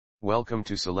Welcome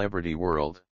to Celebrity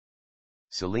World.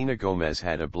 Selena Gomez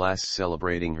had a blast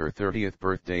celebrating her 30th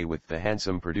birthday with the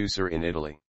handsome producer in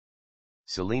Italy.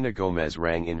 Selena Gomez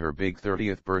rang in her big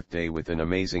 30th birthday with an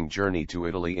amazing journey to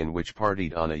Italy in which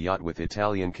partied on a yacht with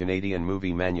Italian-Canadian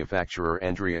movie manufacturer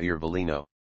Andrea Lervolino.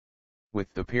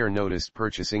 With the pair noticed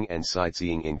purchasing and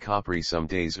sightseeing in Capri some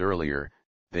days earlier,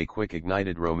 they quick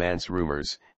ignited romance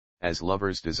rumors, as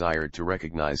lovers desired to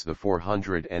recognize the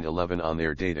 411 on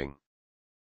their dating.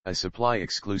 A supply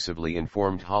exclusively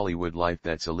informed Hollywood Life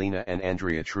that Selena and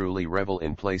Andrea truly revel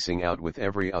in placing out with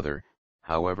every other,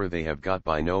 however they have got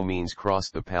by no means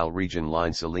crossed the PAL region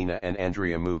line. Selena and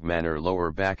Andrea move manner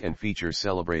lower back and feature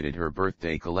celebrated her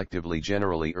birthday collectively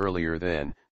generally earlier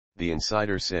than, the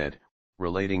insider said,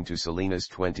 relating to Selena's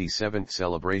 27th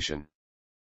celebration.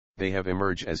 They have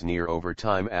emerged as near over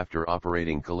time after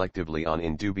operating collectively on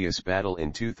In Dubious Battle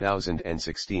in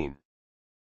 2016.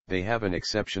 They have an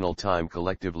exceptional time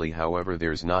collectively, however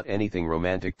there's not anything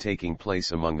romantic taking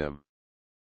place among them.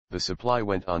 The supply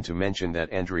went on to mention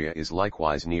that Andrea is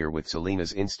likewise near with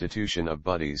Selena's institution of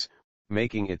buddies,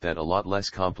 making it that a lot less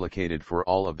complicated for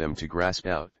all of them to grasp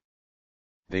out.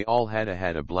 They all had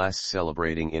a blast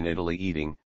celebrating in Italy,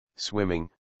 eating, swimming,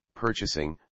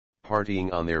 purchasing,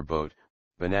 partying on their boat,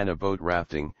 banana boat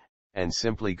rafting, and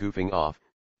simply goofing off,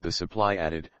 the supply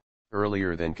added,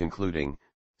 earlier than concluding,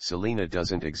 Selena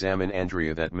doesn't examine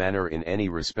Andrea that manner in any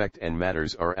respect and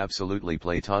matters are absolutely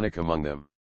platonic among them.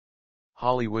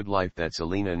 Hollywood Life that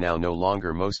Selena now no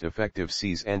longer most effective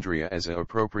sees Andrea as a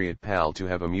appropriate pal to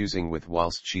have amusing with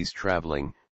whilst she's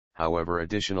traveling, however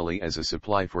additionally as a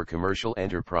supply for commercial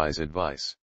enterprise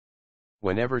advice.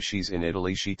 Whenever she's in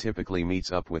Italy she typically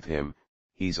meets up with him,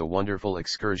 he's a wonderful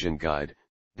excursion guide,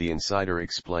 the insider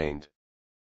explained.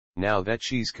 Now that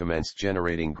she's commenced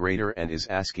generating greater and is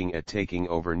asking at taking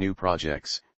over new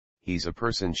projects, he's a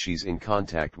person she's in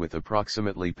contact with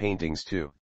approximately paintings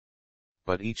too.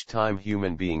 But each time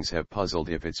human beings have puzzled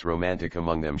if it's romantic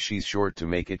among them, she's sure to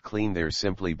make it clean they're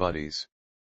simply buddies.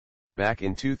 Back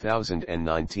in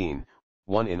 2019,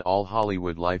 one in all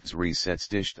Hollywood Life's resets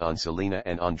dished on Selena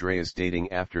and Andrea's dating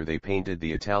after they painted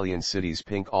the Italian cities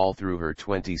pink all through her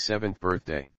 27th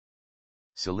birthday.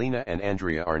 Selena and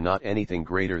Andrea are not anything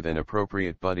greater than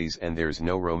appropriate buddies and there's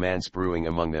no romance brewing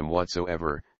among them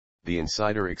whatsoever, the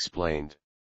insider explained.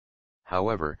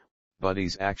 However,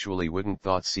 buddies actually wouldn't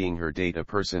thought seeing her date a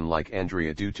person like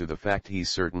Andrea due to the fact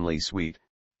he's certainly sweet,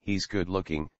 he's good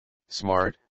looking,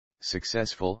 smart,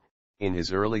 successful, in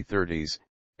his early 30s,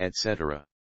 etc.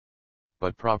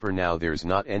 But proper now there's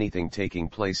not anything taking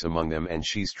place among them and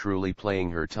she's truly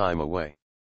playing her time away.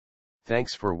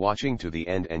 Thanks for watching to the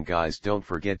end, and guys don't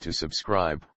forget to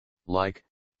subscribe, like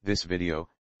this video,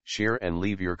 share and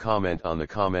leave your comment on the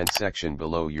comment section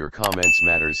below. Your comments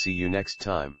matter. See you next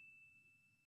time.